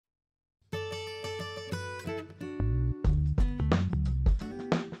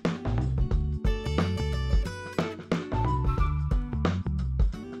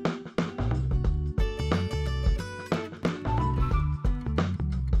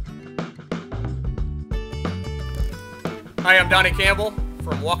Hi, I'm Donnie Campbell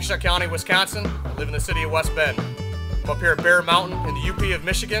from Waukesha County, Wisconsin. I live in the city of West Bend. I'm up here at Bear Mountain in the UP of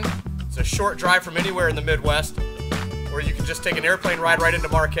Michigan. It's a short drive from anywhere in the Midwest, or you can just take an airplane ride right into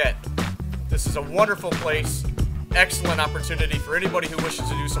Marquette. This is a wonderful place, excellent opportunity for anybody who wishes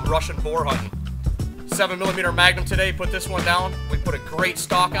to do some Russian boar hunting. 7mm Magnum today, put this one down. We put a great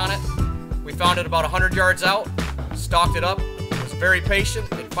stalk on it. We found it about 100 yards out, stalked it up, was very patient.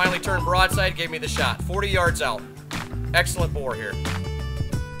 It finally turned broadside, gave me the shot, 40 yards out. Excellent boar here.